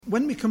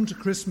when we come to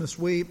Christmas,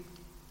 we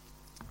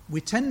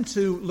tend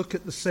to look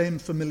at the same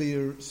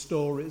familiar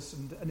stories,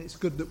 and it's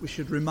good that we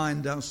should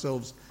remind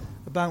ourselves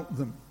about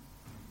them.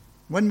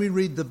 When we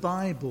read the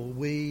Bible,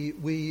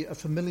 we are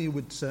familiar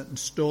with certain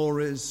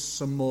stories,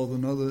 some more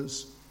than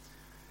others.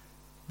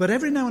 But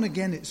every now and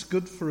again, it's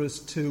good for us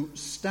to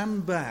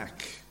stand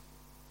back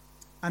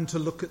and to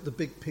look at the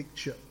big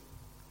picture.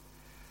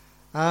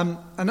 And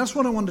that's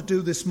what I want to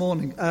do this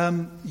morning.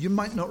 You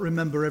might not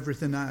remember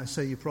everything I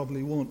say, you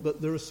probably won't,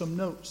 but there are some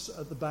notes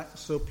at the back,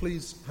 so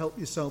please help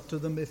yourself to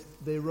them. If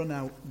they run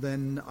out,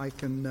 then I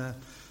can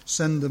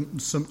send them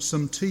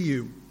some to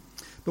you.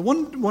 But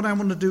what I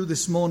want to do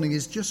this morning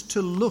is just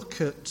to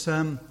look at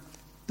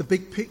the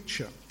big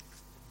picture.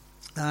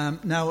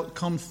 Now,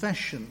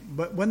 confession.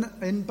 But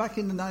back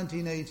in the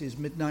 1980s,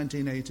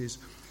 mid-1980s,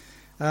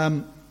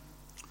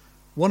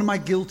 one of my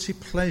guilty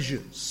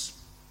pleasures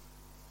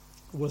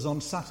was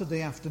on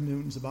Saturday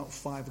afternoons about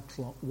 5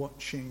 o'clock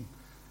watching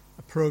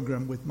a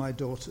program with my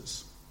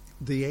daughters,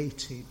 The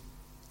A-Team.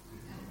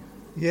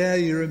 Yeah,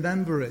 you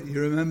remember it.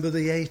 You remember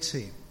The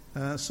A-Team.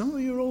 Some of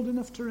you are old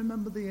enough to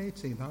remember The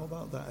A-Team. How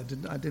about that?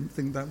 I didn't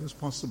think that was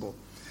possible.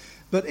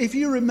 But if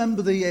you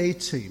remember The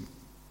A-Team,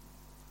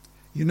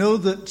 you know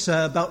that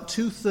about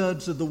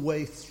 2/3 of the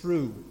way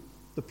through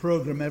the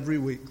program every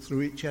week,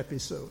 through each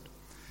episode,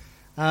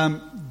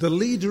 the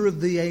leader of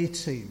The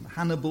A-Team,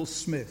 Hannibal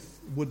Smith,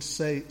 would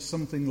say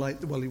something like,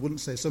 well, he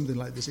wouldn't say something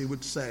like this. He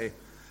would say,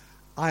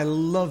 "I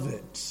love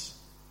it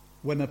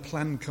when a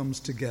plan comes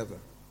together."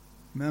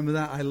 Remember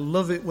that? I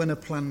love it when a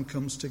plan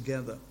comes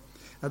together.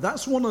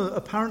 That's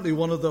apparently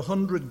one of the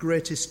 100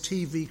 greatest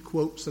TV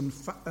quotes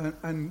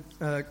and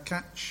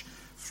catch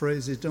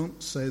phrases.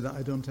 Don't say that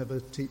I don't ever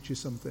teach you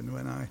something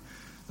when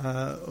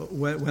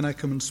I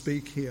come and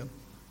speak here.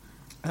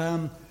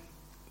 A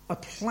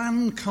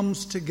plan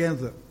comes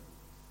together.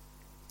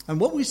 And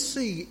what we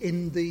see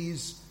in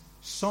these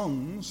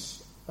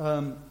songs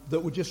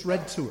that were just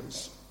read to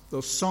us,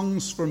 those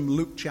songs from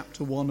Luke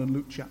chapter 1 and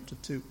Luke chapter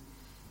 2,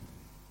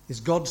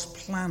 is God's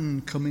plan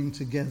coming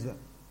together.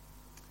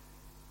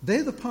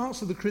 They're the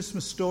parts of the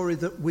Christmas story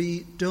that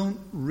we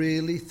don't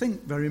really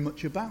think very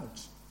much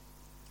about.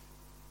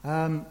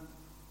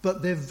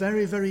 But they're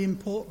very, very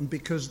important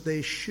because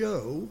they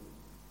show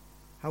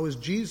how, as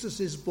Jesus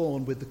is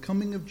born, with the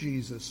coming of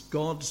Jesus,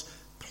 God's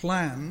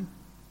plan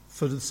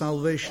for the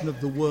salvation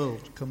of the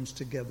world comes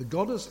together.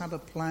 God has had a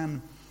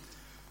plan,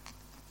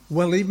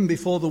 well, even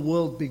before the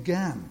world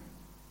began.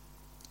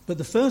 But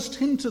the first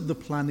hint of the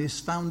plan is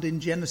found in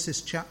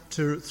Genesis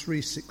chapter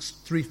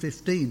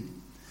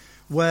 3:15,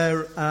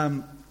 where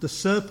the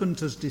serpent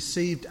has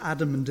deceived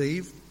Adam and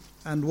Eve,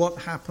 and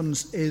what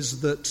happens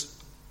is that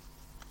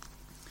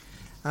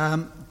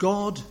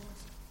God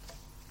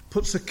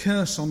puts a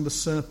curse on the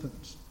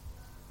serpent.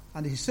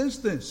 And he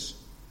says this,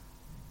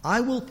 "I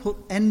will put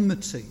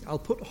enmity, I'll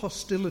put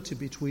hostility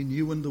between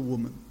you and the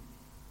woman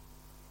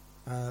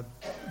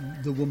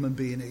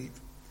being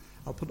Eve.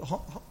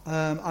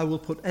 I will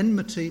put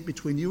enmity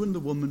between you and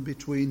the woman,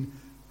 between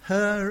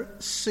her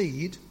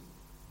seed,"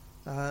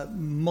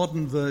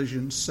 modern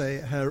versions say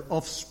her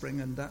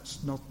offspring, and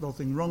that's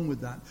nothing wrong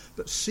with that.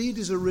 But seed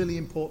is a really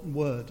important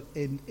word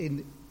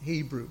in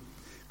Hebrew,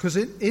 because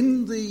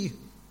in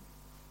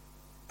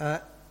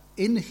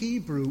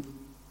Hebrew,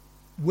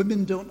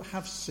 women don't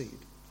have seed.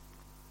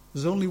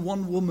 There's only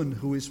one woman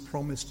who is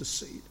promised a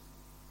seed.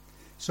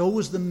 It's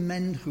always the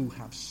men who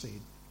have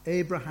seed.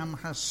 Abraham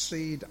has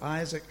seed,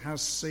 Isaac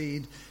has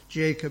seed,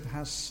 Jacob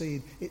has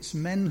seed. It's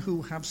men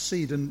who have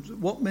seed. And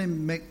what may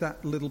make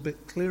that a little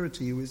bit clearer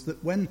to you is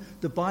that when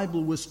the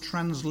Bible was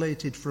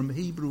translated from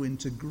Hebrew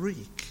into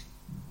Greek,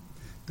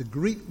 the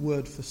Greek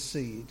word for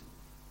seed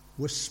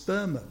was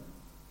sperma.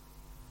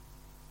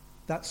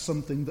 That's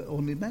something that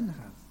only men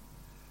have.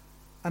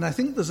 And I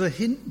think there's a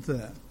hint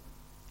there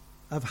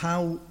of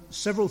how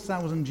several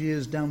thousand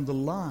years down the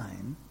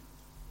line,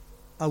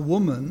 a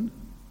woman,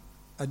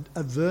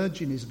 a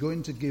virgin, is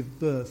going to give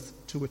birth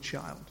to a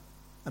child,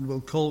 and we'll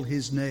call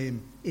his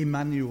name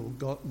Emmanuel,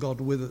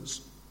 God with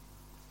us.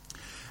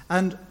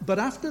 But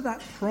after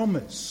that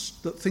promise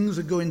that things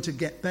are going to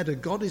get better,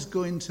 God is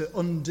going to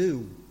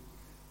undo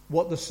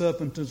what the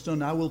serpent has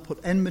done. "I will put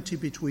enmity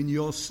between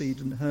your seed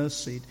and her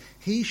seed.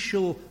 He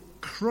shall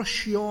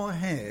crush your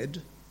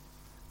head,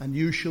 and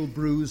you shall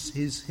bruise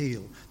his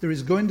heel." There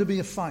is going to be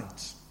a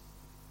fight.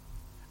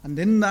 And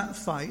in that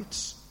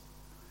fight,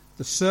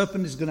 the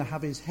serpent is going to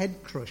have his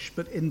head crushed,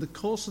 but in the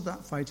course of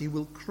that fight, he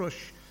will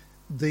bruise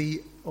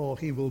the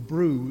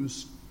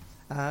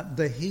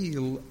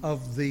heel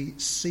of the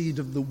seed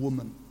of the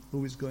woman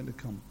who is going to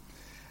come.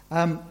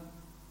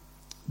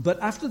 But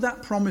after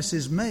that promise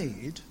is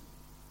made,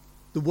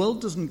 the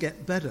world doesn't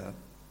get better.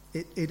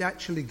 It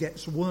actually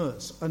gets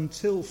worse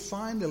until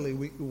finally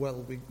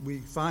we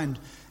find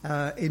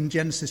in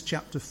Genesis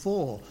chapter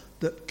 4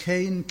 that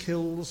Cain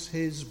kills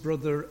his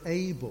brother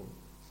Abel.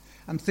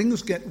 And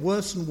things get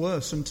worse and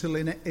worse until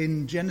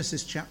in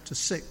Genesis chapter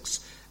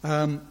 6,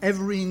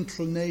 every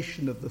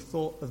inclination of the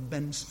thought of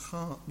men's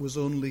heart was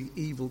only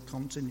evil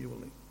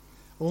continually.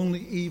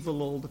 Only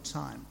evil all the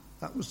time.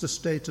 That was the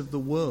state of the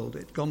world. It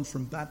had gone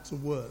from bad to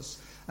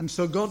worse. And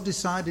so God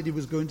decided he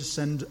was going to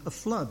send a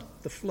flood,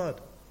 the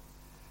flood.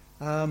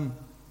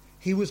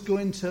 He was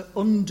going to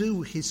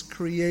undo his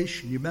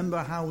creation. You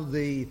remember how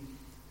the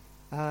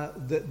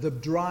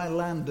dry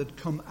land had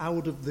come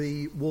out of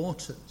the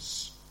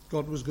waters.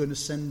 God was going to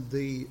send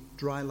the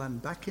dry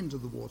land back into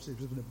the water. He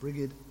was going to bring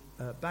it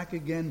back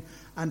again,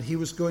 and he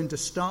was going to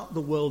start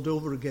the world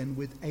over again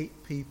with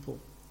 8 people,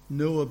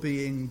 Noah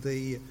being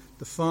the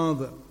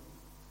father.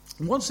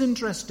 And what's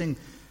interesting,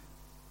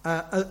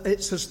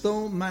 it's as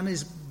though man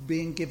is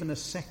being given a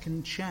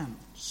second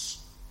chance.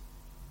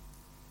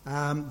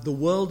 The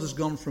world has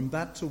gone from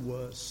bad to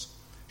worse.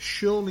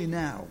 Surely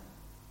now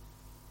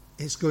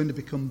it's going to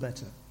become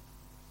better.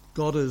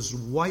 God has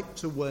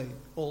wiped away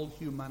all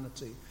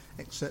humanity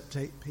except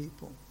 8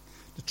 people.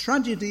 The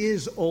tragedy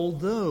is,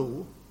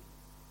 although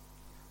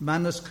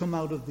man has come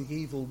out of the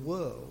evil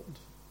world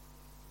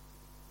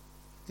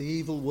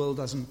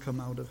hasn't come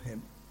out of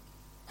him.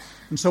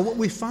 And so what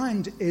we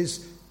find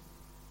is,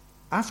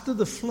 after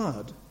the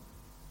flood,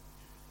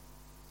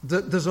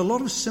 that there's a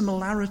lot of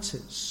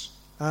similarities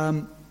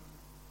and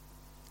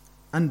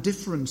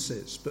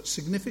differences, but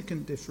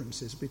significant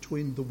differences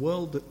between the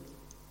world that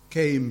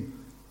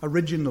came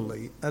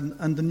originally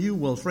and the new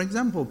world. For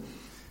example,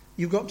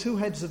 you've got 2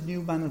 heads of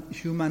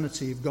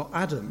humanity. You've got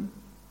Adam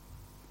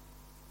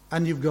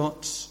and you've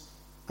got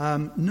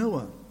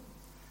Noah.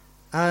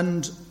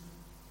 And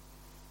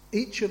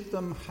each of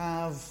them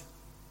have,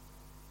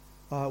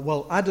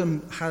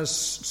 Adam has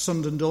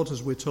sons and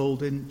daughters, we're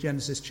told in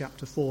Genesis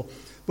chapter 4.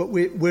 But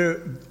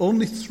we're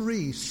only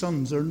 3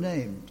 sons are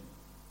named: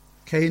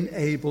 Cain,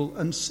 Abel,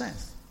 and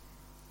Seth.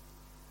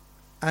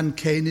 And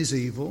Cain is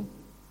evil,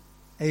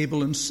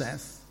 Abel and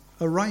Seth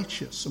are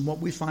righteous. And what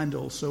we find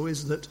also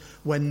is that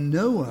when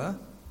Noah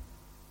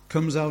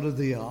comes out of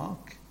the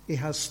ark, he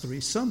has 3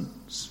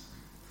 sons.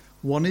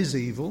 One is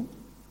evil,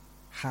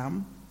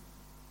 Ham.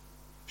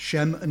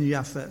 Shem and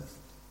Japheth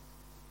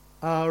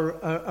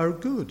are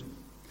good.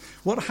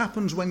 What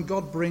happens when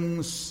God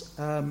brings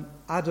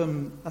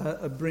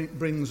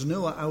brings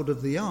Noah out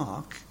of the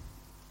ark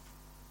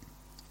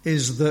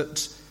is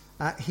that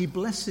he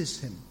blesses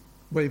him.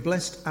 Well, he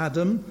blessed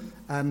Adam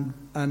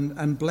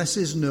and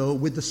blesses Noah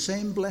with the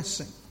same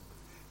blessing.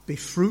 Be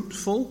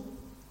fruitful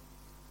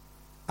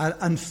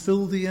and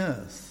fill the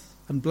earth,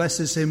 and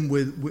blesses them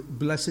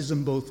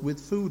both with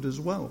food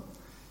as well.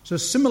 So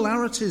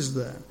similarities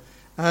there.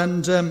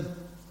 And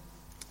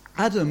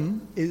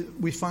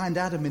we find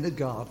Adam in a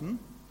garden,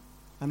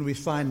 and we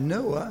find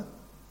Noah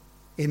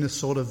in a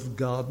sort of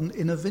garden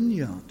in a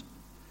vineyard.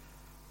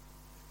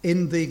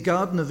 In the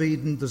Garden of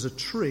Eden there's a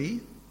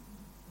tree,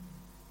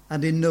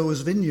 and in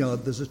Noah's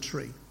vineyard there's a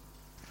tree.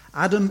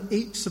 Adam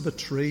eats of a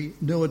tree,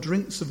 Noah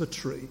drinks of a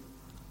tree,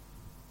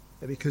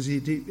 because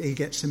he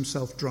gets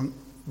himself drunk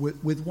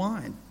with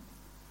wine.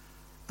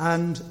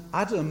 And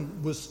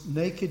Adam was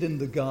naked in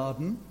the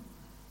garden,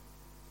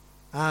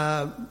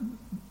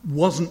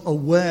 wasn't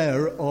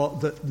aware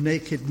that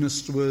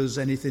nakedness was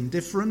anything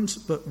different,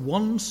 but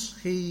once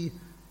he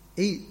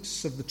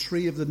eats of the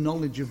tree of the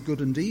knowledge of good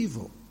and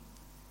evil,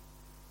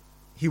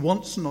 he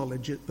wants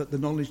knowledge, but the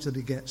knowledge that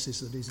he gets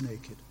is that he's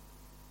naked.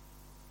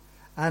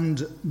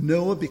 And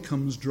Noah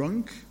becomes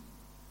drunk,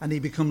 and he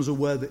becomes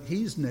aware that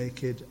he's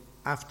naked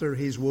after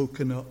he's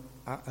woken up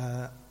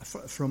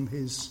from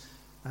his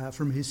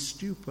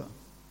stupor.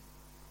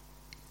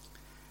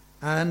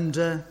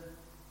 And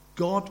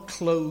God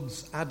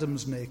clothes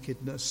Adam's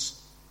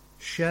nakedness.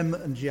 Shem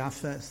and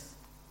Japheth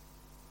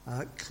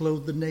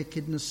clothe the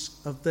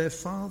nakedness of their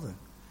father.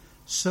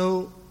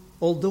 So,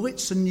 although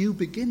it's a new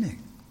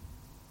beginning,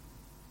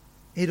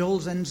 it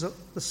all ends up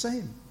the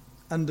same.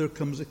 And there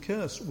comes a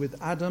curse. With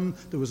Adam,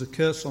 there was a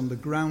curse on the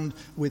ground.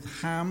 With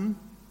Ham,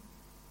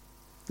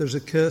 there's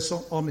a curse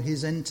on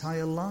his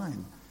entire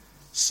line.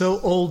 So,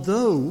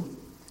 although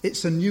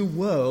it's a new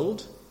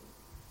world,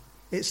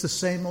 it's the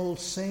same old,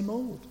 same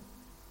old.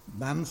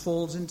 Man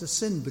falls into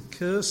sin. The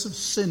curse of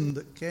sin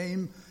that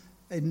came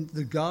in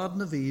the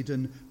Garden of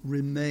Eden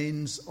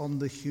remains on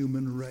the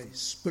human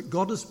race. But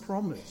God has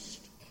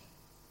promised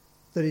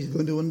that he's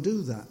going to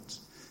undo that.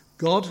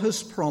 God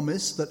has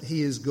promised that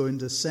he is going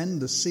to send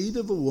the seed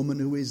of a woman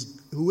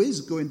who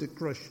is going to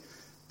crush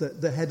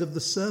the head of the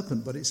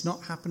serpent, but it's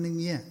not happening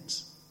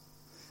yet.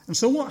 And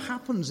so what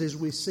happens is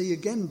we see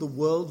again the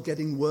world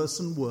getting worse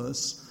and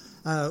worse.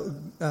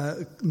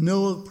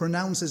 Noah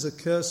pronounces a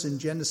curse in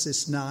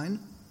Genesis 9.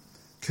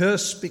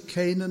 Cursed be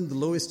Canaan, the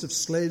lowest of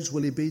slaves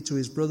will he be to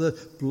his brother.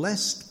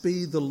 Blessed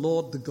be the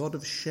Lord, the God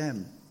of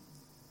Shem.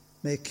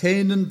 May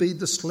Canaan be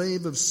the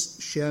slave of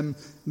Shem.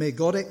 May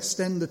God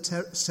extend the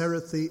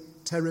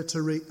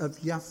territory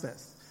of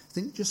Japheth. I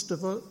think just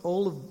of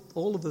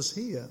all of us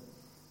here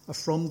are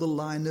from the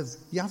line of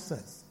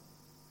Japheth.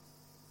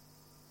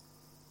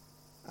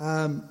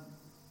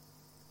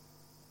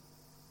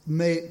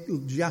 May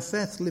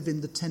Japheth live in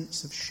the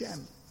tents of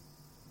Shem.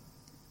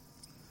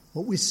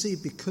 What we see,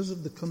 because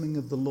of the coming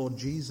of the Lord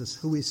Jesus,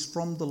 who is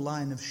from the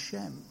line of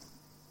Shem,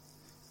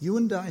 you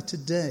and I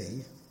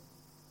today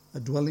are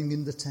dwelling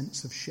in the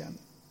tents of Shem,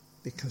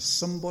 because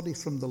somebody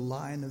from the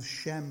line of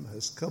Shem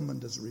has come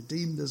and has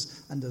redeemed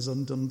us and has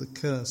undone the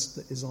curse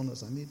that is on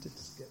us. I need to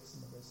just get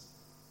some of this.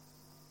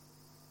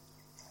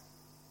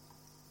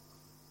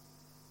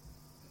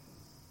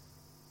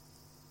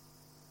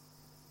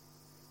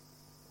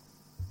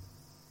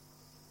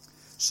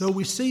 So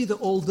we see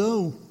that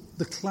although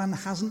the clan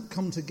hasn't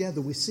come together,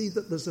 we see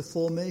that there's a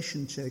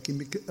formation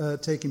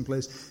taking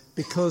place,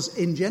 because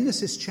in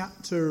Genesis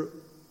chapter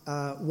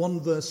 1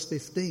 verse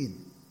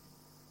 15,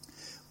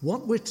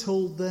 what we're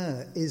told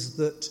there is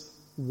that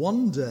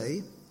one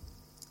day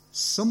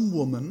some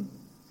woman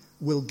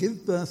will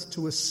give birth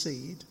to a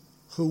seed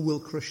who will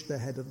crush the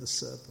head of the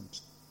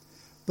serpent.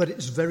 But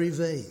it's very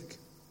vague.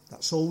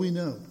 That's all we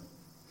know.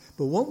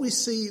 But what we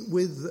see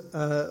with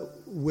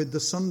the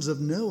sons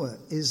of Noah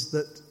is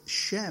that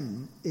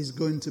Shem is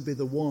going to be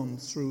the one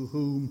through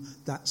whom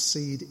that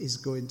seed is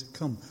going to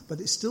come.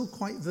 But it's still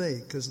quite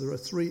vague, because there are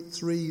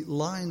three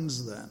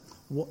lines there.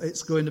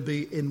 It's going to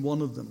be in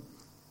one of them.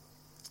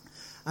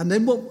 And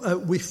then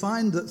we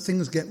find that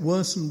things get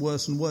worse and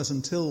worse and worse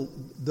until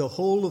the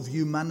whole of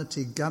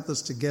humanity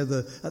gathers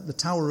together at the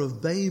Tower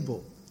of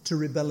Babel to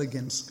rebel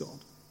against God.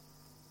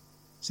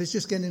 So it's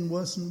just getting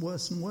worse and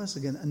worse and worse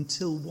again,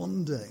 until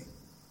one day,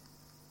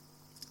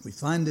 we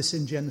find this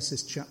in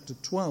Genesis chapter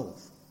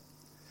 12,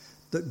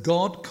 that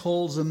God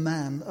calls a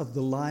man of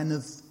the line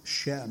of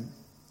Shem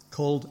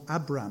called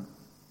Abram.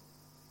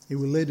 He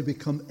will later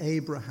become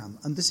Abraham.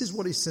 And this is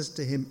what he says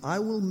to him: I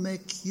will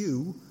make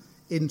you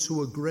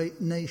into a great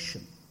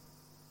nation.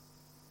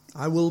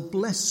 I will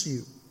bless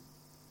you.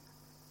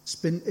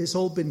 It's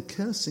all been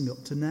cursing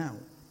up to now,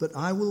 but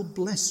I will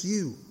bless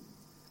you.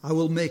 I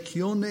will make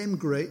your name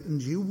great,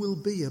 and you will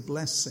be a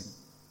blessing.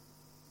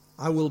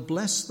 I will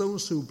bless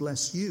those who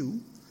bless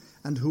you,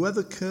 and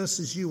whoever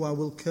curses you I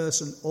will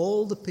curse, and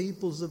all the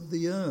peoples of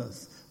the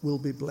earth will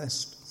be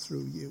blessed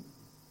through you.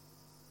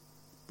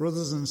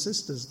 Brothers and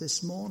sisters,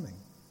 this morning,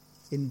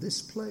 in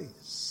this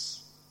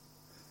place,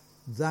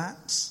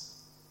 that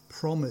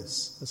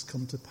promise has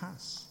come to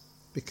pass,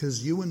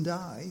 because you and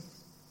I,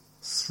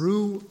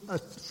 through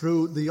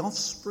the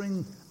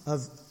offspring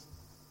of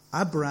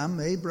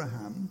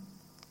Abraham,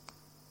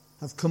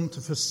 have come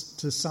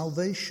to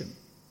salvation.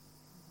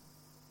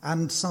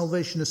 And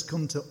salvation has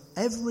come to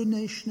every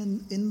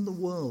nation in the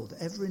world,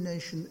 every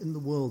nation in the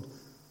world.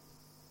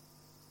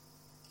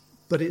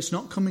 But it's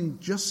not coming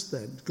just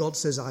then. God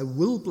says, I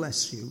will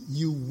bless you.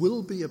 You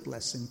will be a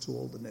blessing to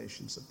all the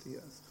nations of the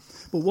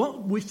earth. But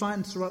what we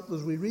find throughout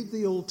as we read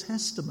the Old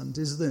Testament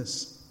is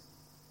this: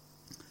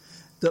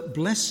 that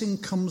blessing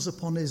comes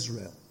upon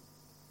Israel.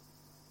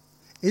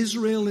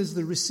 Israel is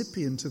the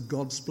recipient of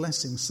God's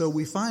blessing. So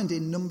we find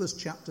in Numbers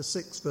chapter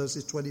 6,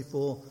 verses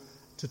 24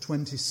 to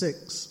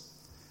 26,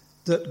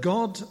 that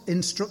God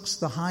instructs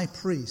the high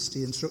priest,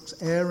 he instructs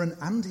Aaron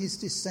and his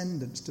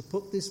descendants to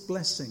put this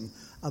blessing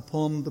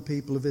upon the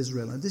people of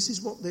Israel. And this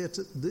is what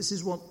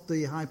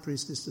the high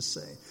priest is to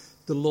say: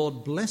 the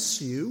Lord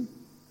bless you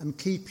and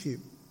keep you.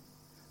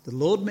 The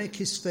Lord make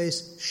his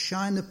face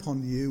shine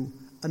upon you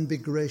and be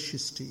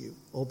gracious to you,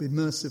 or be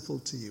merciful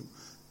to you.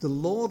 The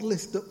Lord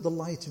lift up the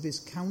light of his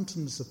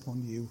countenance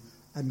upon you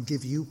and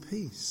give you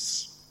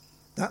peace.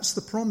 That's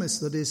the promise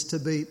that is to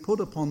be put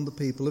upon the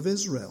people of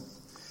Israel.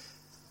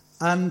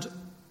 And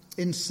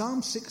in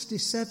Psalm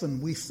 67,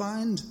 we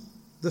find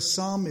the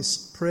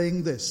psalmist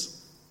praying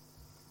this.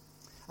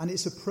 And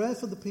it's a prayer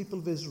for the people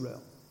of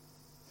Israel.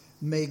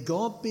 May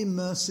God be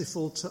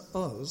merciful to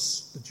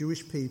us, the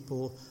Jewish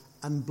people,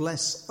 and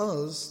bless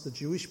us, the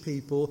Jewish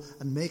people,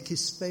 and make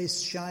his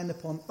face shine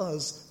upon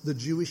us, the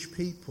Jewish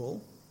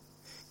people,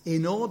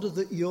 in order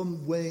that your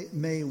way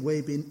may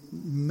be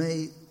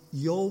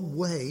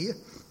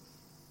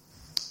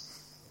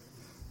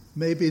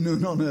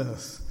known on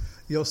earth,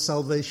 your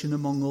salvation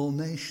among all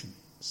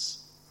nations.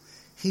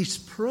 He's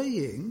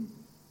praying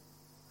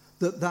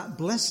that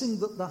blessing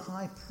that the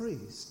high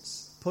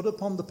priests put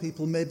upon the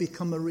people may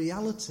become a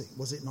reality.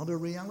 Was it not a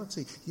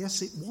reality?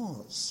 Yes, it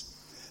was.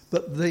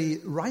 But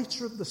the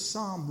writer of the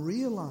psalm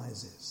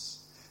realizes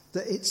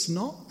that it's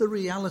not the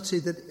reality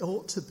that it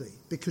ought to be.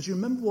 Because you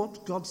remember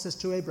what God says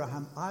to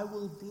Abraham: I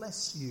will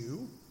bless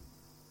you,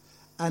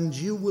 and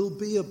you will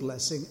be a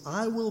blessing.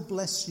 I will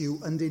bless you,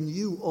 and in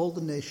you all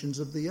the nations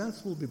of the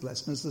earth will be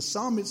blessed. And as the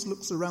psalmist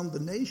looks around the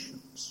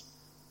nations,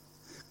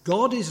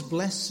 God is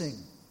blessing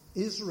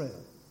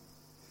Israel.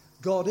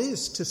 God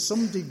is, to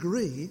some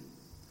degree,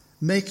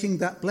 making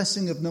that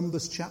blessing of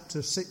Numbers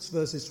chapter 6,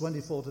 verses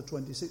 24 to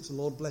 26. The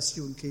Lord bless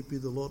you and keep you.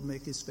 The Lord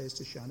make his face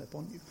to shine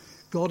upon you.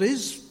 God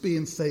is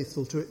being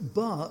faithful to it,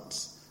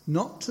 but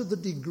not to the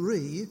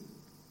degree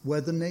where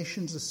the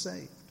nations are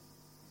saved.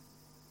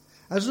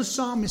 As the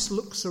psalmist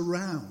looks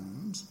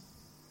around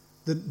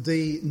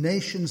the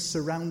nations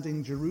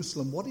surrounding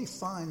Jerusalem, what he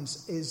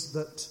finds is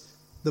that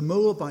the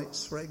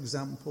Moabites, for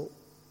example,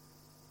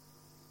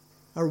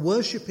 are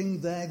worshipping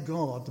their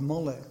god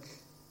Molech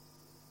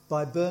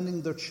by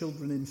burning their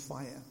children in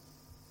fire.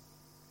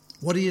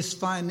 What he is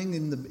finding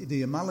in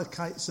the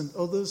Amalekites and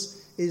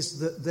others is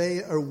that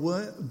they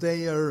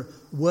are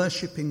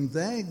worshipping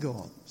their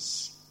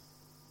gods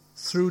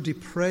through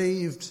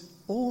depraved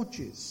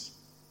orgies.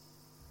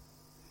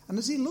 And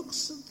as he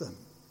looks at them,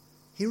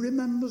 he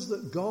remembers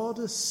that God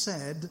has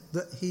said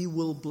that he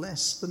will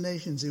bless the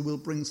nations. He will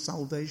bring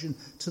salvation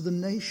to the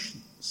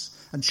nations.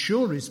 And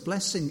sure, he's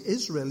blessing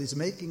Israel. He's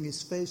making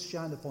his face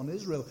shine upon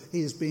Israel.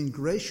 He is being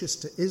gracious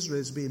to Israel.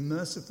 He's being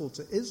merciful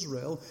to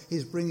Israel.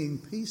 He's bringing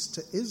peace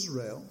to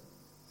Israel.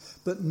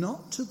 But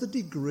not to the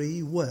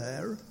degree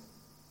where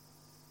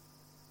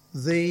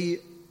that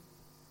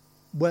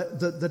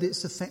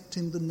it's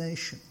affecting the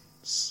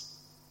nations.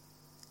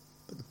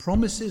 But the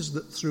promise is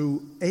that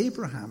through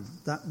Abraham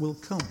that will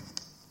come.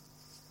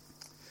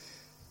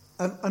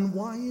 And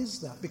why is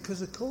that?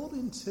 Because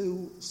according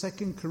to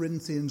 2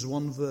 Corinthians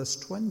 1 verse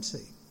 20,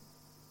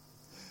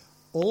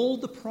 all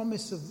the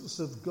promises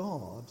of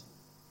God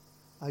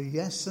are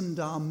yes and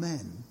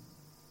amen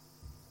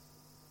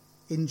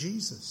in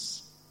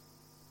Jesus.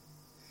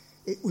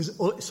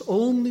 It's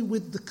only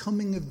with the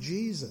coming of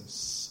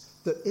Jesus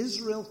that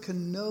Israel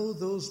can know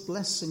those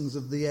blessings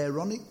of the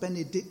Aaronic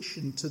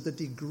benediction to the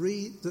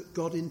degree that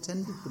God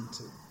intended them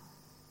to.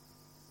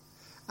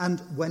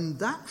 And when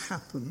that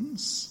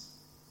happens,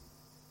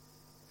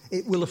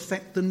 it will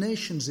affect the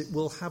nations. It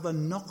will have a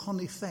knock-on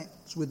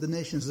effect with the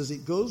nations. As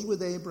it goes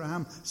with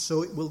Abraham,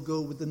 so it will go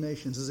with the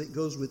nations. As it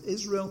goes with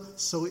Israel,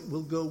 so it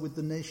will go with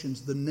the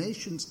nations. The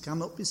nations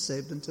cannot be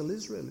saved until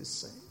Israel is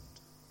saved.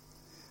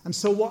 And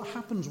so what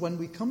happens when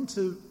we come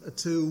to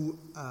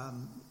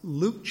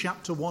Luke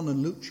chapter 1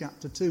 and Luke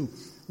chapter 2,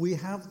 we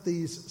have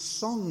these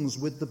songs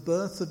with the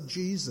birth of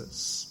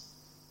Jesus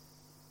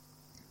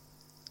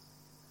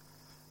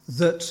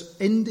that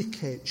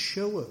indicate,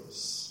 show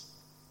us.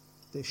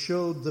 They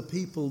showed the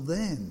people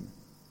then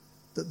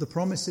that the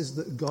promises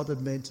that God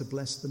had made to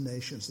bless the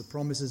nations, the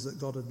promises that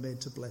God had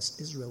made to bless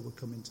Israel were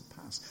coming to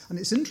pass. And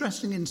it's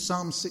interesting in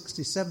Psalm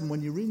 67,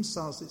 when you read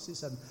Psalm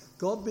 67,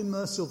 God be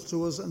merciful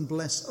to us and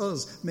bless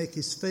us, make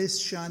his face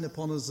shine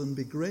upon us and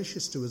be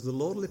gracious to us. The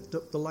Lord lift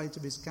up the light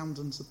of his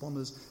countenance upon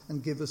us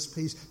and give us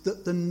peace.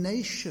 That the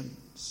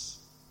nations,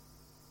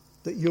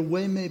 that your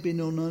way may be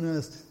known on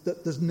earth,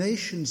 that the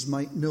nations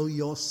might know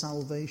your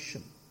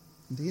salvation.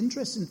 And the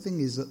interesting thing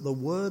is that the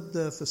word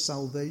there for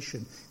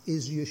salvation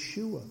is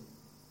Yeshua.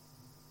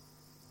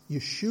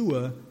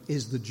 Yeshua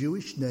is the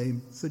Jewish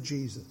name for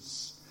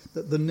Jesus.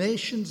 That the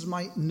nations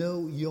might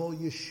know your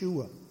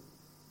Yeshua.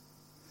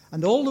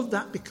 And all of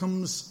that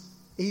becomes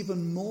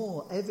even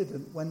more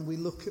evident when we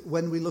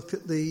look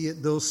at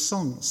those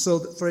songs. So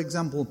that, for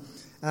example,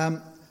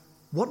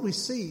 what we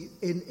see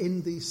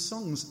in these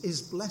songs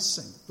is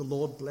blessing. The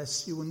Lord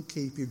bless you and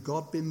keep you.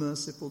 God be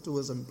merciful to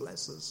us and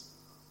bless us.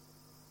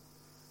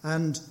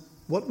 And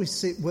what we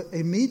see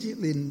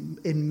immediately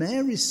in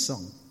Mary's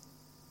song,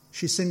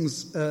 she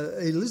sings,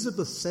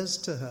 Elizabeth says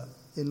to her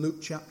in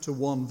Luke chapter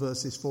 1,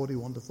 verses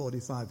 41 to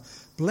 45,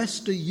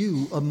 blessed are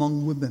you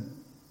among women.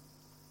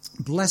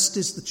 Blessed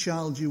is the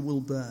child you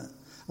will bear.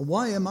 And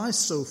why am I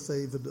so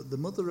favoured that the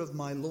mother of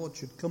my Lord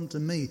should come to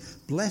me?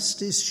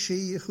 Blessed is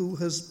she who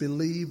has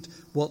believed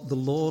what the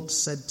Lord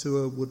said to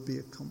her would be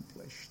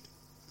accomplished.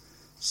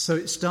 So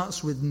it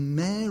starts with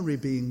Mary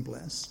being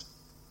blessed.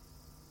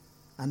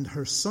 And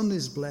her son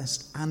is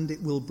blessed, and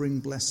it will bring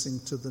blessing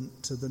to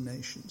the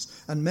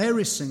nations. And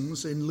Mary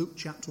sings in Luke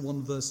chapter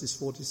 1, verses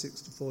 46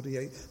 to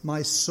 48,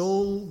 my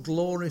soul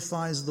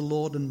glorifies the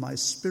Lord, and my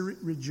spirit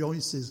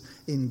rejoices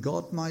in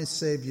God my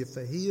Saviour,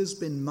 for he has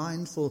been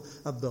mindful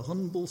of the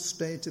humble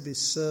state of his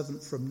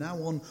servant. From now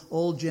on,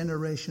 all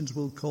generations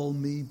will call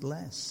me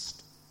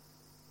blessed.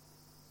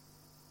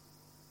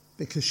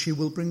 Because she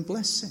will bring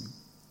blessing.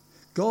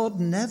 God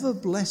never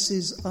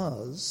blesses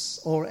us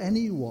or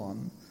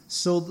anyone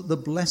so that the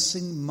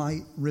blessing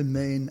might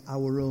remain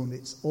our own.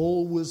 It's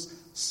always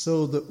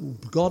so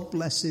that God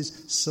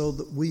blesses so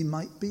that we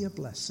might be a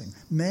blessing.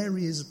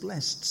 Mary is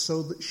blessed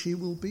so that she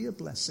will be a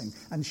blessing.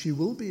 And she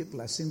will be a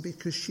blessing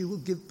because she will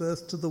give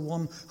birth to the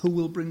one who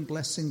will bring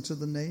blessing to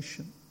the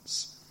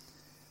nations.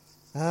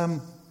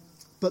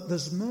 But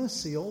there's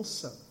mercy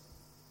also.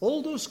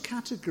 All those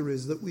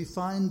categories that we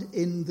find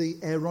in the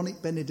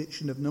Aaronic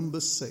benediction of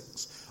Numbers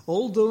 6,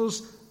 all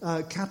those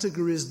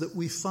categories that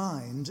we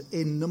find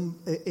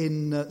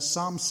in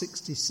Psalm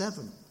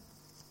 67,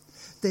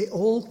 they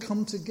all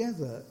come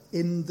together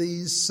in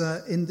these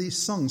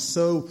songs.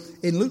 So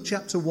in Luke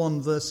chapter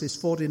 1, verses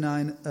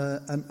 49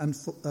 and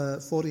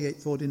 48,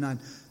 49,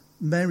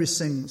 Mary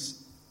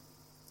sings,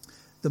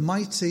 the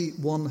mighty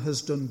one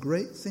has done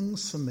great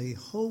things for me.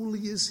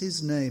 Holy is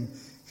his name.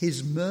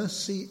 His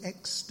mercy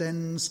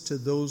extends to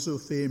those who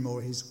fear him,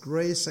 or his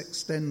grace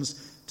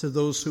extends to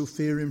those who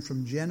fear him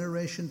from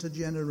generation to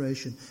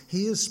generation.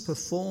 He has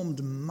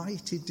performed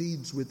mighty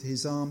deeds with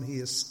his arm. He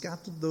has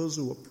scattered those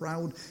who are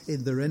proud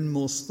in their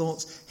inmost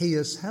thoughts. He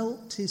has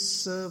helped his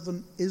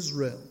servant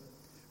Israel,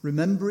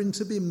 remembering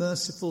to be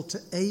merciful to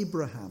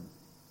Abraham.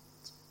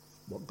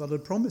 What God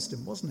had promised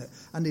him, wasn't it?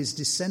 And his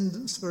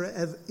descendants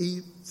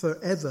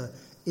forever,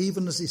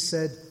 even as he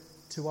said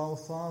to our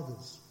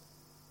fathers.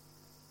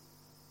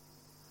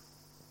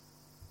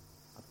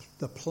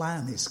 the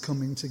plan is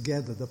coming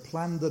together. The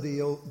plan that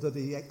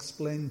he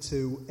explained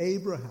to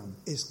Abraham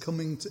is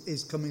coming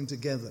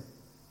together.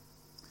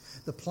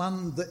 The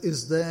plan that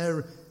is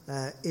there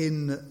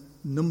in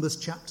Numbers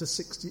chapter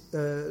 6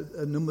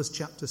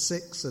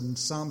 and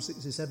Psalm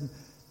 67,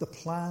 the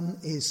plan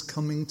is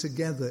coming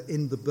together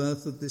in the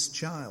birth of this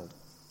child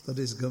that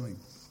is going.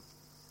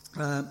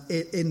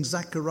 In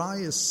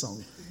Zechariah's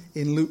song,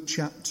 in Luke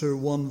chapter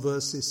 1,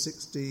 verses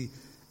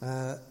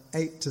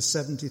 68 to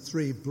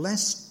 73,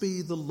 blessed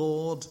be the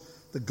Lord,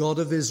 the God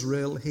of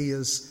Israel. He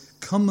has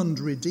come and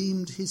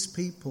redeemed his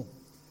people.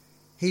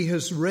 He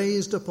has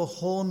raised up a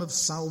horn of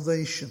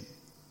salvation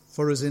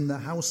for us in the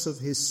house of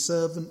his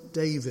servant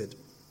David,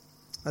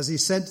 as he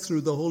said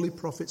through the holy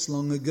prophets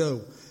long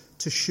ago,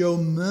 to show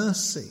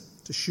mercy,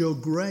 to show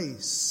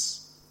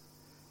grace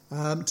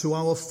to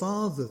our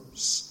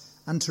fathers,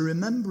 and to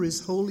remember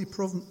his holy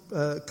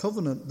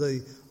covenant,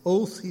 the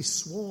oath he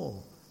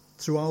swore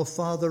through our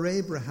father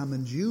Abraham.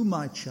 And you,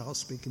 my child,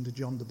 speaking to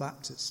John the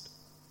Baptist,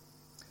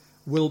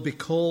 will be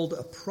called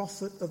a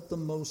prophet of the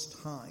Most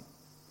High.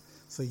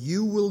 For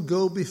you will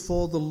go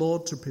before the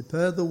Lord to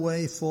prepare the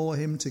way for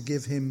him, to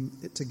give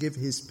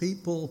his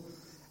people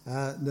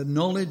the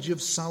knowledge of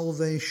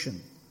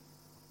salvation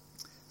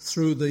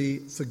through the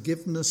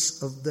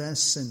forgiveness of their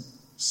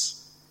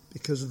sins,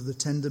 because of the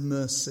tender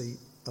mercy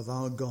of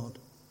our God.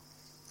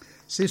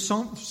 See,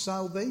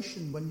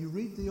 salvation, when you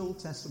read the Old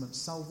Testament,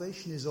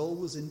 salvation is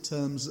always in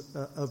terms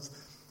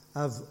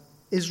of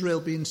Israel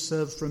being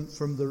served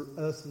from their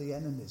earthly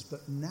enemies.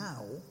 But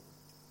now,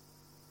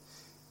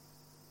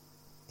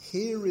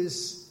 here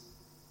is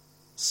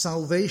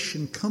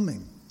salvation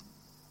coming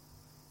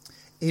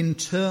in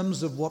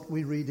terms of what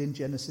we read in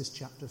Genesis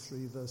chapter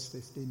 3, verse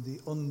 15,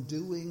 the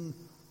undoing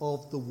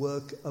of the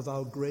work of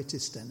our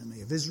greatest enemy,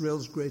 of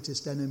Israel's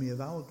greatest enemy,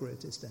 of our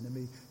greatest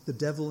enemy, the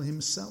devil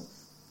himself.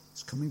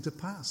 It's coming to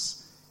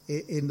pass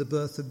in the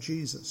birth of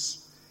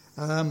Jesus.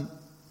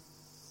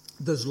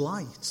 There's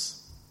light.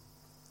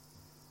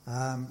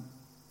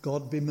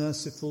 God be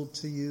merciful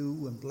to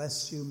you and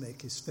bless you,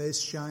 make his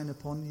face shine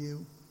upon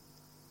you.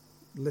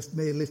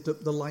 May lift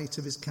up the light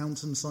of his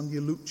countenance on you.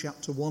 Luke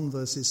chapter 1,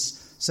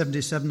 verses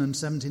 77 and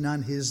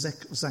 79. Here's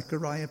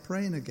Zechariah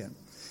praying again.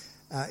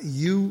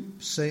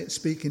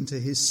 Speaking to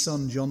his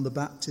son John the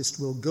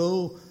Baptist, will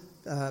go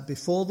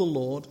before the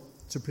Lord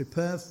to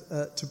prepare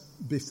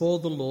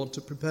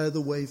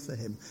the way for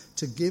him,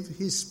 to give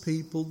his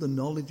people the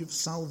knowledge of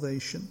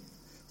salvation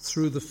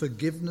through the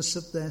forgiveness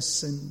of their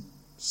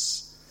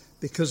sins,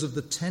 because of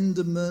the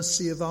tender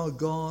mercy of our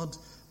God,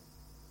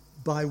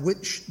 by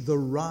which the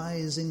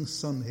rising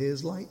sun,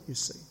 here's light, you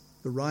see,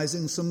 the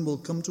rising sun will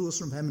come to us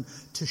from heaven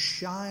to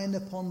shine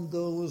upon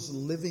those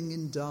living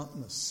in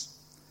darkness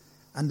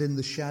and in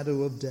the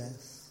shadow of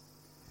death.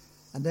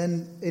 And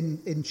then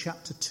in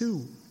chapter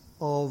 2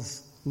 of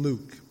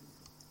Luke,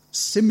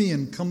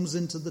 Simeon comes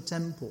into the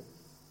temple,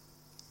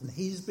 and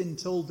he's been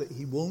told that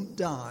he won't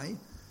die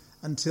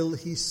until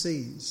he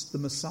sees the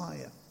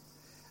Messiah.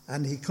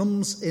 And he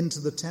comes into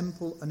the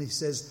temple and he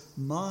says,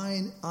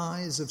 mine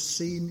eyes have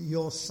seen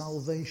your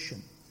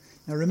salvation.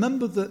 Now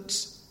remember that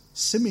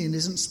Simeon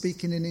isn't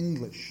speaking in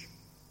English.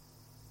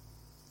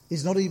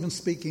 He's not even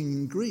speaking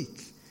in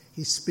Greek.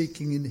 He's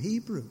speaking in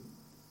Hebrew.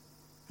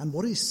 And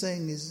what he's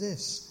saying is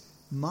this: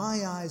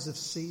 my eyes have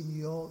seen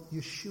your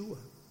Yeshua.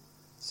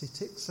 So he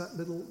takes that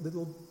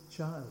little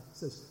child,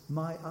 says,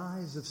 my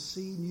eyes have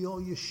seen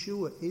your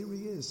Yeshua. Here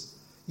he is.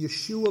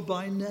 Yeshua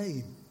by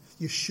name,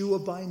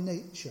 Yeshua by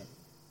nature.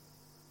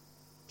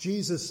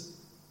 Jesus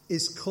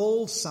is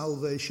called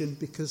salvation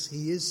because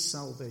he is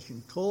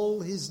salvation. Call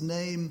his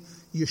name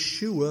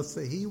Yeshua,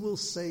 for he will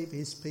save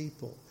his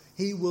people.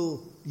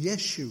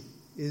 Yeshu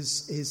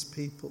is his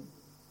people.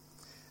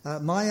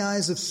 My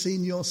eyes have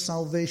seen your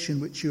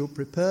salvation, which you have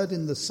prepared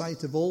in the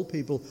sight of all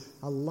people,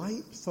 a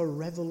light for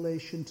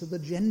revelation to the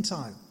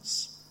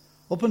Gentiles.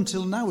 Up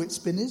until now, it's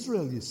been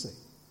Israel, you see,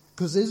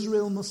 because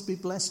Israel must be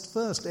blessed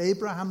first.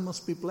 Abraham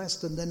must be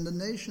blessed, and then the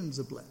nations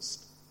are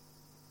blessed.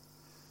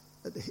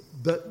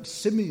 But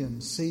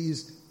Simeon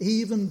sees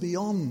even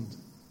beyond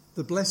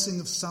the blessing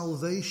of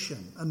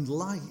salvation and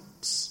light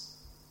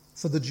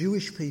for the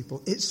Jewish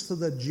people. It's for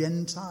the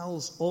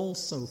Gentiles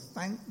also.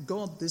 Thank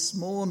God this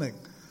morning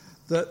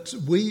that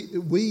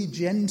we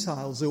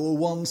Gentiles, who were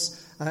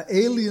once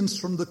aliens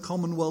from the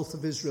commonwealth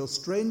of Israel,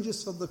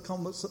 strangers from the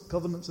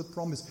covenants of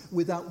promise,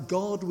 without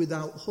God,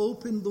 without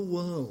hope in the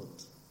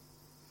world,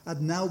 had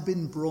now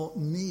been brought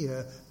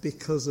near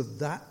because of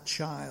that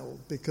child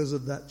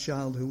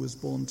who was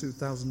born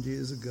 2,000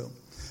 years ago.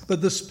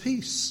 But there's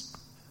peace.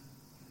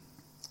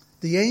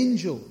 The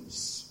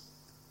angels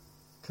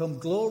come,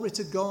 glory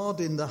to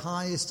God in the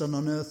highest, and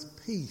on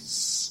earth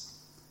peace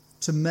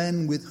to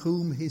men with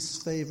whom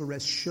his favor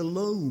rests.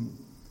 Shalom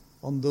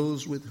on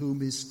those with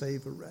whom his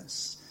favor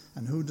rests.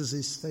 And who does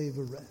his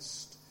favor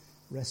rest?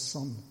 Rests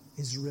on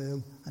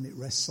Israel, and it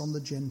rests on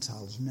the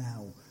Gentiles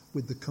now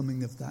with the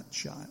coming of that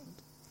child.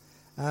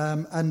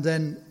 And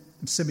then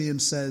Simeon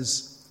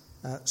says,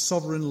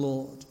 Sovereign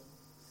Lord,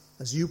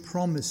 as you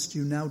promised,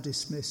 you now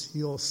dismiss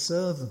your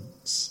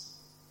servants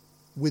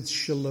with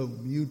shalom.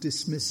 You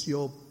dismiss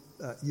your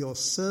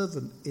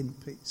servant in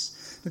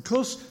peace. Of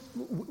course,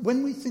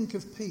 when we think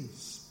of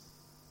peace,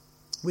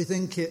 we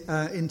think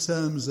in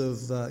terms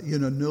of,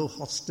 no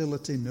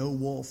hostility, no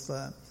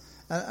warfare.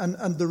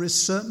 And there is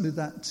certainly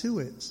that to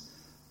it.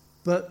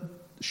 But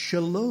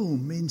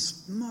shalom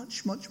means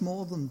much, much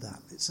more than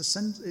that.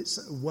 It's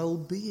a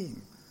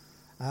well-being.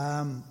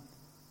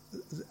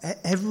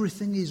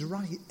 Everything is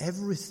right.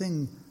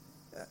 Everything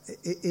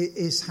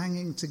is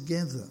hanging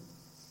together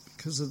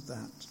because of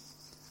that.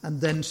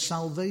 And then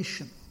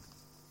salvation.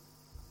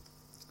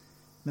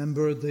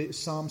 Remember the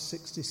Psalm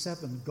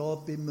 67,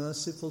 God be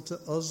merciful to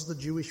us, the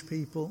Jewish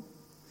people.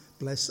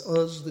 Bless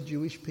us, the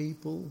Jewish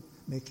people.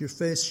 Make your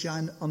face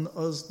shine on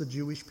us, the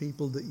Jewish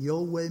people, that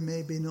your way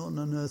may be known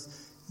on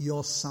earth,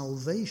 your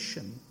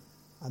salvation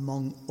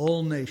among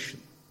all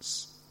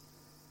nations.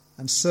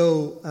 And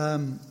so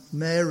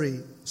Mary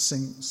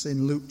sings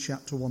in Luke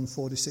chapter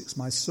 1:46,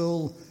 my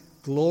soul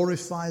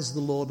glorifies the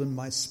Lord and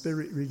my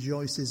spirit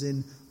rejoices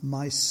in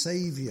my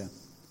Saviour.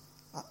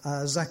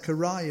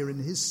 Zechariah in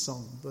his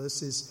song,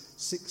 verses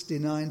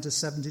 69 to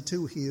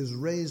 72, he has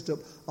raised up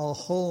a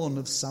horn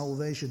of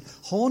salvation.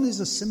 Horn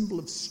is a symbol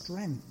of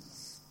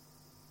strength.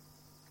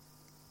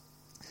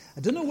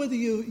 I don't know whether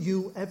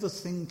you ever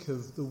think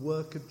of the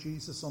work of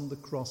Jesus on the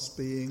cross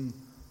being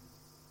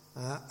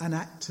an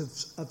act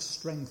of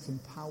strength and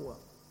power.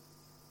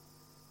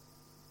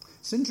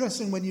 It's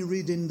interesting when you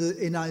read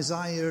in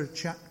Isaiah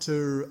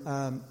chapter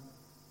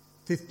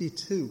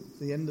 52,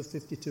 the end of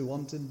 52,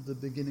 on to the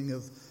beginning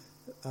of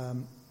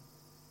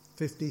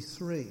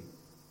 53.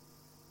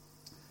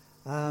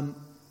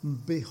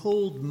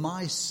 Behold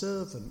my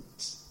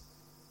servant.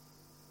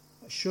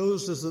 It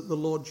shows us that the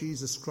Lord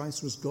Jesus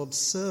Christ was God's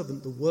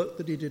servant. The work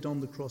that he did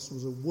on the cross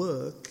was a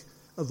work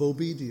of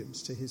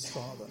obedience to his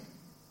Father.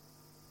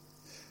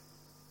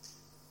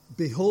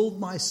 Behold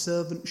my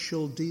servant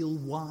shall deal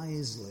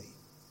wisely.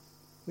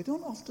 We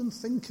don't often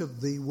think of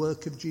the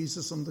work of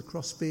Jesus on the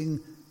cross being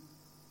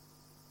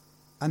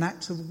an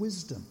act of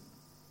wisdom,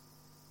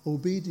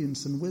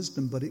 obedience and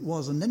wisdom, but it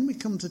was. And then we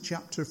come to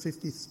chapter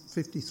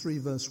 53,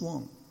 verse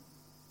 1,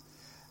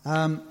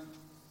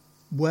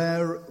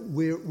 where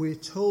we're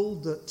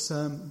told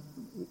that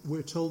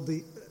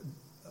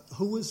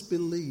who has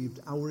believed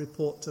our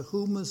report, to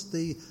whom has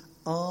the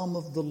arm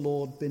of the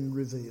Lord been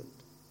revealed.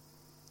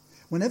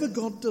 Whenever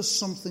God does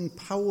something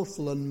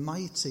powerful and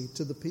mighty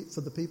for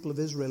the people of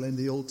Israel in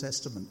the Old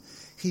Testament,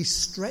 he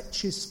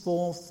stretches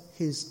forth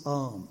his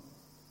arm.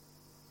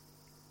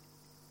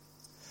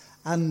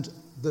 And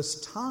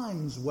there's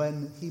times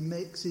when he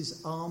makes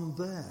his arm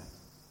bare.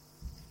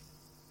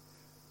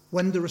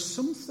 When there are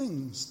some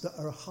things that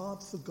are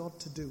hard for God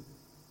to do,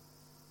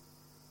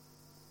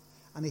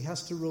 and he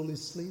has to roll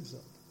his sleeves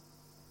up,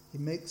 he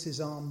makes his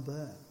arm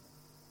bare.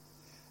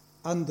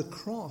 And at the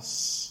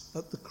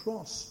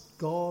cross,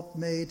 God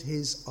made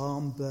his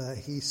arm bare.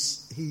 He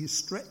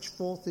stretched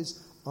forth his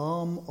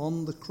arm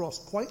on the cross,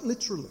 quite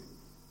literally,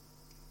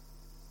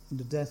 in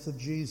the death of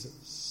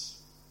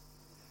Jesus.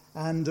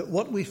 And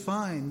what we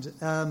find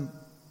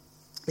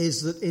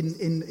is that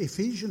in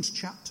Ephesians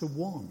chapter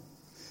 1,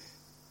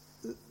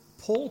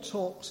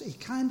 Paul he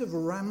kind of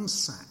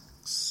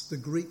ransacks the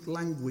Greek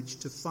language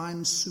to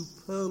find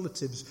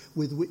superlatives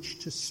with which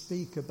to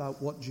speak about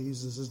what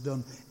Jesus has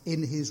done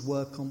in his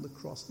work on the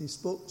cross. And he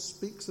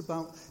speaks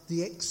about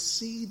the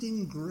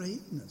exceeding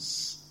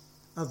greatness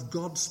of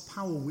God's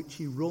power which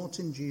he wrought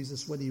in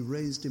Jesus when he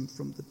raised him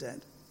from the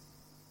dead.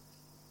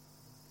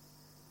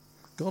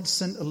 God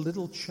sent a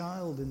little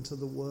child into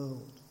the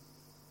world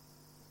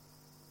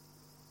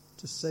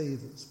to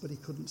save us, but he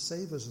couldn't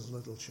save us as a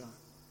little child.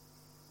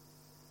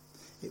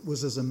 It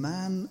was as a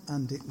man,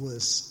 and it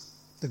was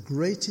the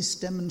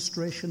greatest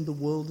demonstration the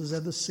world has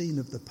ever seen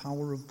of the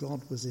power of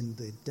God was in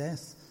the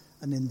death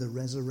and in the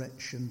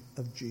resurrection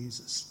of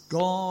Jesus.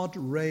 God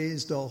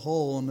raised a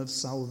horn of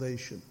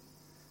salvation.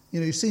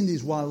 You've seen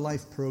these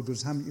wildlife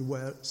programs, haven't you,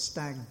 where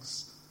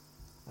stags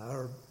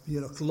are,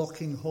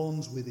 locking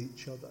horns with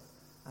each other.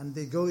 And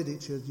they go at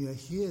each other, you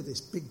hear this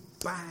big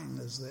bang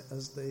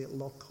as they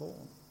lock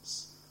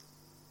horns.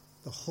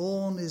 The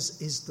horn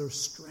is their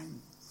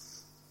strength.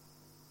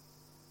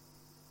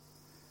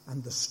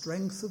 And the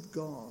strength of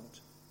God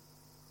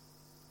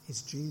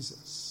is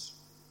Jesus,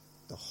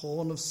 the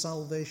horn of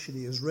salvation.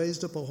 He has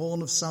raised up a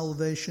horn of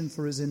salvation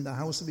for us in the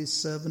house of his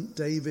servant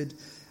David,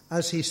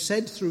 as he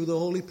said through the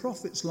holy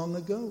prophets long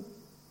ago.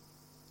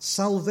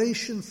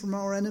 Salvation from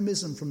our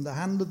enemies and from the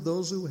hand of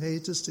those who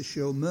hate us, to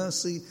show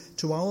mercy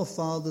to our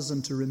fathers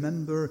and to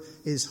remember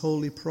his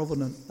holy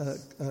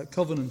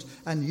covenant.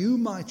 And you,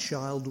 my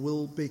child,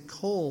 will be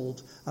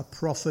called a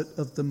prophet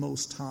of the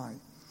Most High.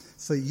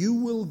 For you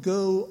will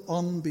go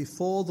on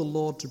before the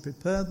Lord to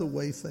prepare the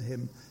way for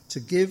him, to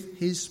give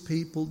his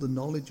people the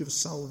knowledge of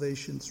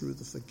salvation through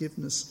the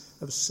forgiveness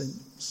of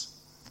sins.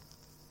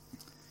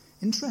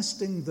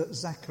 Interesting that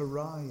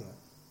Zechariah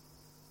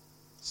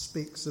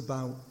speaks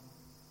about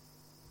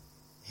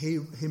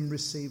him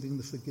receiving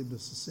the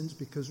forgiveness of sins,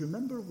 because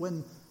remember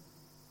when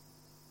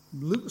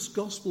Luke's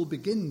gospel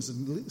begins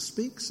and Luke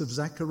speaks of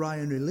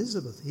Zechariah and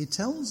Elizabeth. He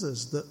tells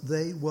us that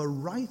they were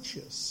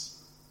righteous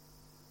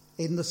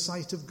in the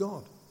sight of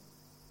God.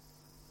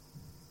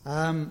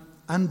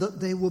 And that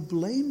they were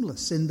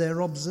blameless in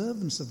their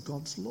observance of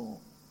God's law.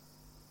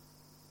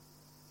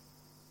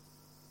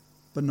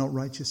 But not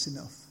righteous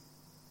enough.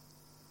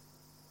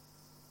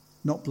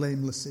 Not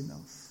blameless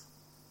enough.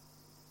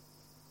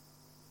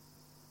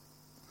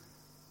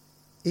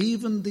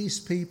 Even these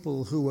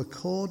people who,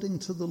 according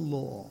to the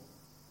law,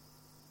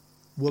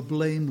 were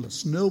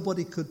blameless.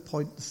 Nobody could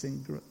point the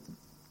finger at them.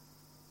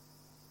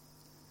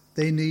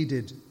 They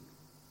needed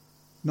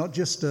not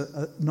just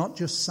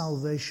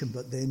salvation,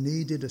 but they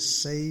needed a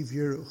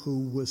Savior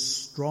who was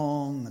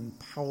strong and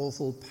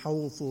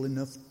powerful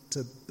enough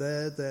to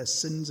bear their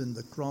sins in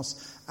the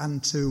cross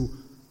and to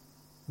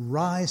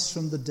rise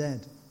from the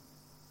dead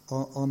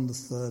on the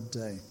third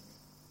day.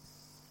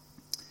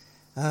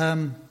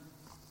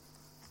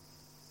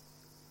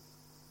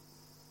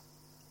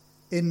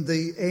 In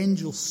the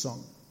angel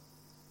song,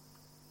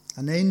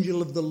 an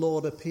angel of the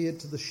Lord appeared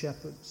to the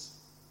shepherds.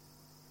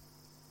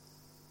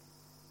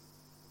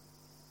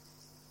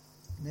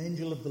 An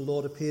angel of the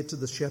Lord appeared to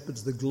the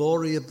shepherds. The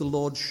glory of the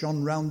Lord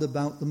shone round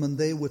about them, and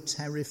they were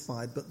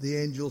terrified. But the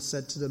angel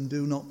said to them,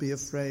 "Do not be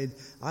afraid.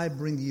 I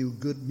bring you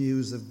good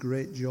news of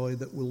great joy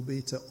that will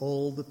be to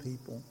all the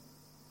people.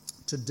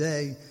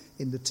 Today,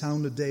 in the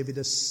town of David,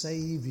 a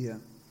Saviour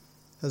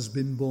has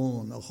been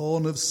born. A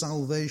horn of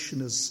salvation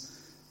has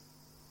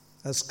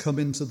come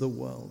into the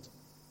world.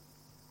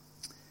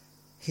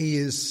 He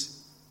is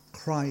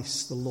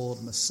Christ the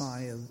Lord,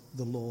 Messiah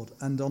the Lord."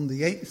 And on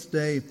the 8th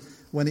day,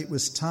 when it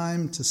was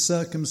time to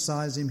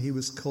circumcise him, he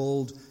was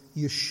called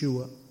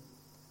Yeshua,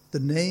 the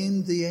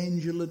name the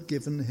angel had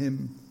given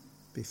him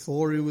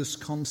before he was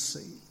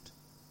conceived.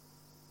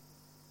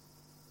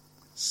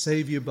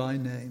 Saviour by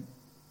name,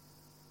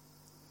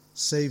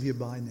 Saviour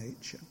by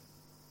nature.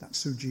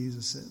 That's who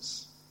Jesus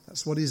is.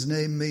 That's what his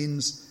name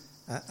means,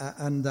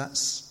 and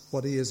that's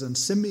what he is. And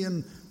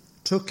Simeon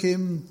took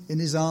him in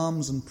his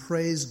arms and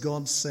praised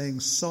God,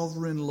 saying,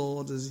 "Sovereign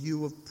Lord, as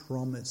you have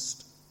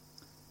promised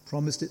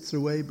it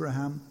through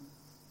Abraham,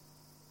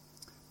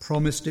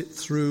 promised it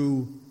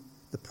through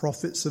the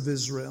prophets of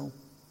Israel,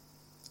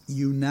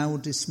 you now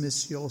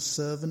dismiss your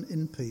servant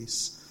in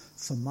peace,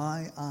 for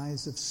my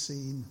eyes have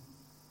seen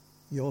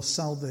your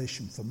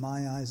salvation, for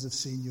my eyes have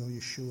seen your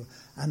Yeshua."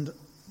 And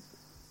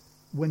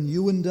when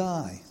you and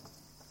I,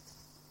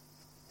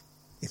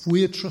 if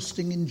we are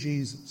trusting in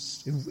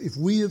Jesus, if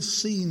we have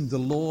seen the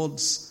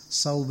Lord's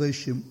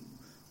salvation,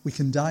 we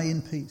can die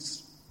in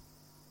peace.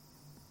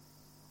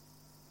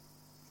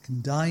 We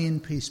can die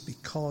in peace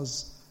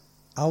because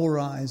our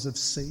eyes have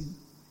seen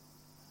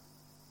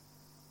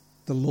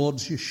the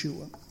Lord's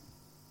Yeshua.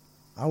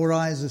 Our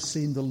eyes have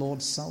seen the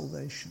Lord's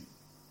salvation.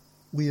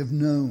 We have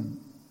known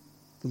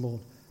the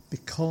Lord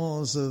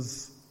because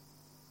of,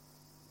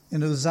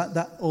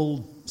 that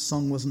old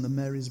song, wasn't the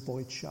Mary's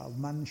Boy Child?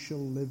 Man shall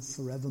live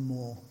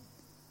forevermore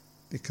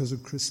because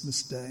of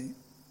Christmas Day.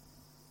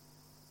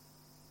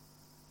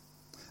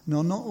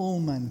 No, not all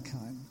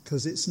mankind,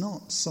 because it's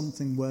not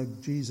something where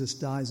Jesus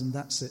dies and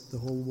that's it, the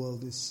whole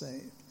world is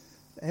saved.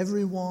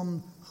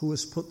 Everyone who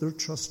has put their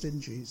trust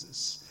in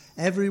Jesus,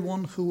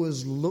 everyone who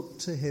has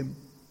looked to him,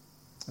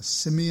 as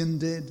Simeon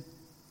did,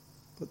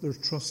 put their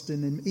trust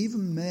in him.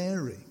 Even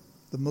Mary,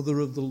 the mother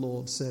of the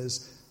Lord,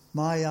 says,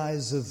 my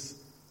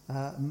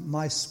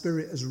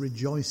spirit has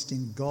rejoiced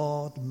in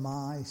God,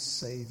 my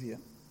Saviour.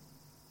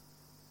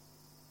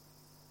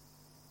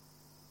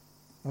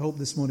 I hope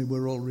this morning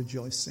we're all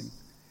rejoicing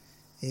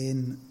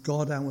in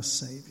God our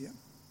Saviour.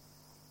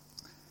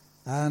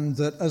 And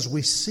that as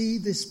we see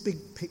this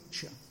big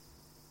picture,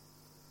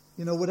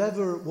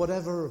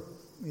 whatever,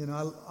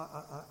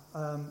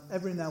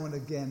 every now and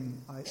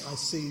again I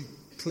see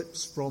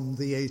clips from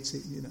the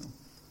A-Team,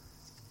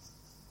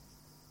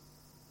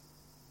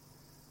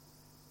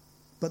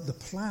 But the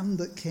plan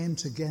that came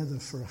together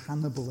for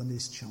Hannibal and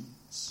his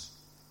chums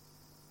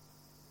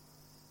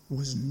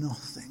was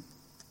nothing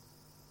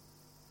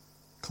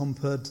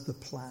compared to the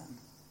plan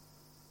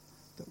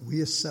that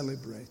we are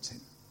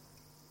celebrating,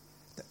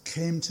 that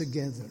came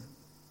together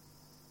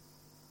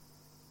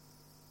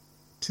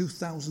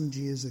 2,000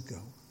 years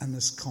ago and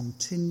has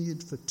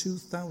continued for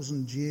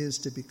 2,000 years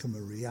to become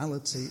a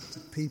reality to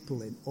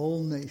people in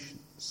all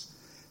nations,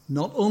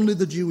 not only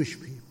the Jewish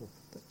people,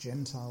 but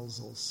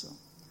Gentiles also.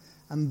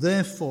 And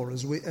therefore,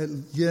 as we'll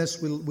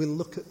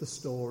look at the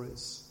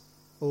stories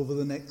over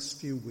the next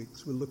few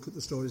weeks. We'll look at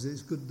the stories.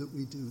 It's good that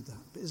we do that.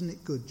 But isn't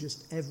it good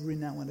just every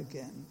now and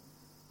again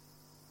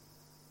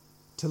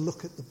to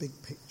look at the big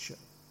picture?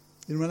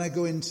 When I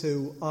go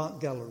into art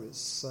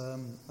galleries,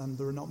 and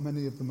there are not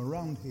many of them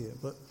around here,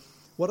 but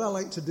what I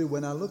like to do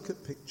when I look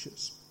at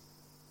pictures,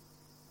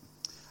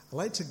 I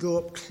like to go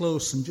up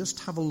close and just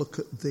have a look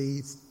at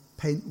the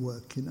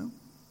paintwork,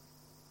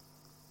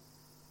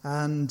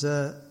 And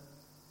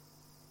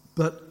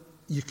but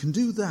you can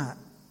do that,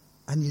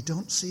 and you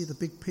don't see the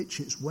big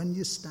picture. It's when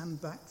you stand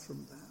back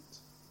from that,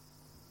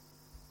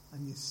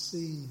 and you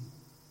see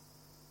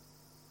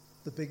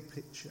the big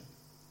picture.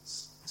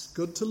 It's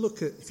good to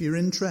look at, if you're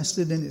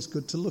interested in it, it's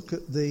good to look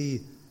at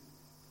the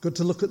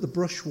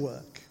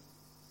brushwork.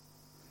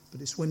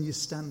 But it's when you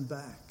stand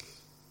back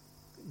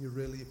that you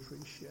really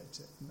appreciate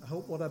it. And I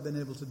hope what I've been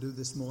able to do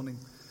this morning,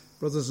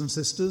 brothers and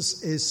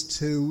sisters, is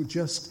to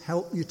just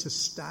help you to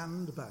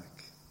stand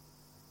back.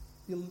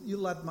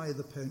 You'll admire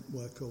the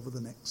paintwork over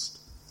the next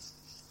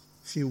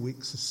few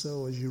weeks or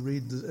so as you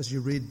read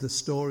the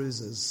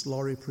stories, as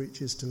Laurie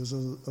preaches to us,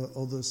 or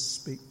others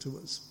speak to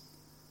us.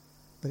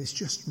 But it's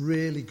just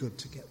really good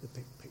to get the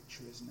big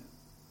picture, isn't it?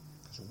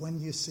 Because when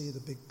you see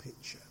the big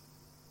picture,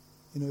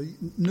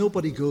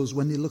 nobody goes,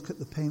 when they look at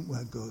the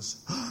paintwork,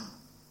 goes,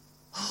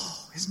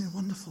 oh, isn't it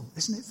wonderful?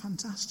 Isn't it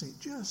fantastic?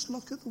 Just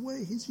look at the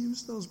way he's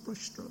used those brush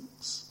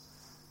strokes.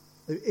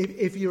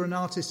 If you're an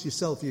artist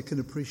yourself, you can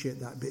appreciate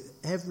that. But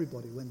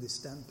everybody, when they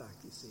stand back,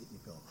 you see it and you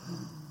go,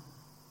 oh.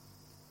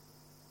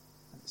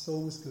 And it's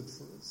always good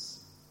for us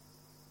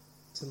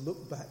to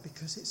look back,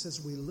 because it's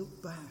as we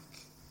look back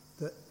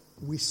that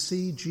we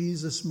see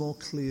Jesus more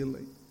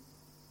clearly.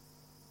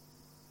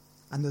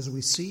 And as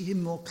we see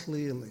him more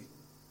clearly,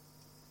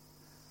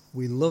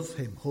 we love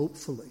him,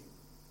 hopefully.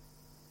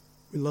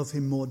 We love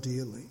him more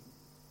dearly,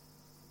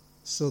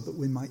 so that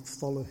we might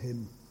follow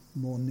him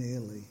more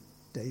nearly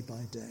day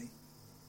by day.